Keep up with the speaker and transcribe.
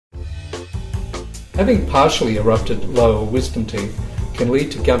Having partially erupted lower wisdom teeth can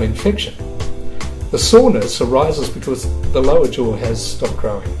lead to gum infection. The soreness arises because the lower jaw has stopped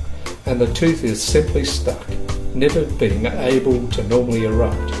growing and the tooth is simply stuck, never being able to normally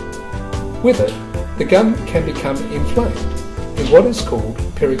erupt. With it, the gum can become inflamed in what is called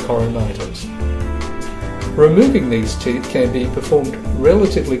pericoronitis. Removing these teeth can be performed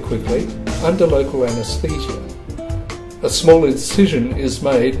relatively quickly under local anaesthesia. A small incision is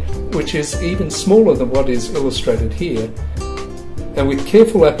made, which is even smaller than what is illustrated here, and with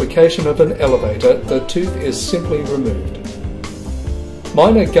careful application of an elevator, the tooth is simply removed.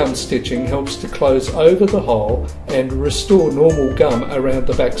 Minor gum stitching helps to close over the hole and restore normal gum around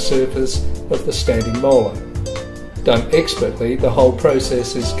the back surface of the standing molar. Done expertly, the whole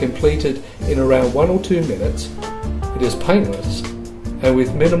process is completed in around 1 or 2 minutes. It is painless and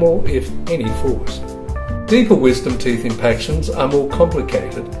with minimal, if any, force. Deeper wisdom teeth impactions are more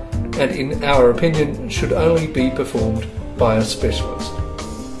complicated and, in our opinion, should only be performed by a specialist.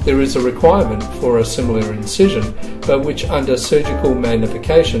 There is a requirement for a similar incision, but which under surgical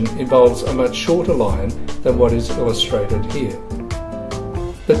magnification involves a much shorter line than what is illustrated here.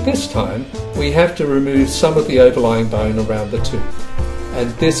 But this time, we have to remove some of the overlying bone around the tooth, and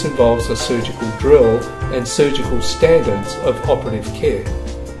this involves a surgical drill and surgical standards of operative care.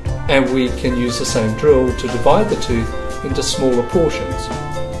 And we can use the same drill to divide the tooth into smaller portions,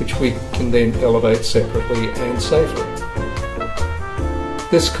 which we can then elevate separately and safely.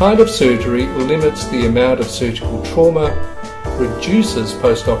 This kind of surgery limits the amount of surgical trauma, reduces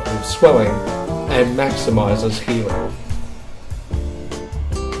post-operative swelling, and maximises healing.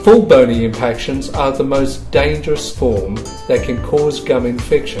 Full bony impactions are the most dangerous form that can cause gum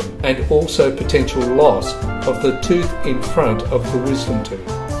infection and also potential loss of the tooth in front of the wisdom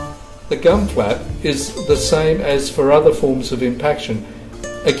tooth. The gum flap is the same as for other forms of impaction.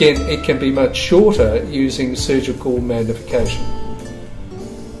 Again, it can be much shorter using surgical magnification.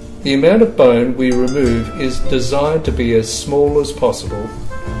 The amount of bone we remove is designed to be as small as possible,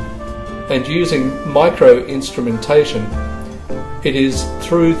 and using micro-instrumentation, it is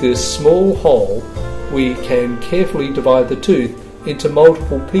through this small hole we can carefully divide the tooth into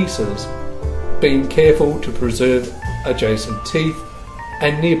multiple pieces, being careful to preserve adjacent teeth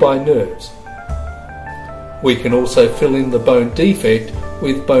and nearby nerves. We can also fill in the bone defect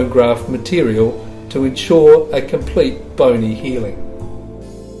with bone graft material to ensure a complete bony healing.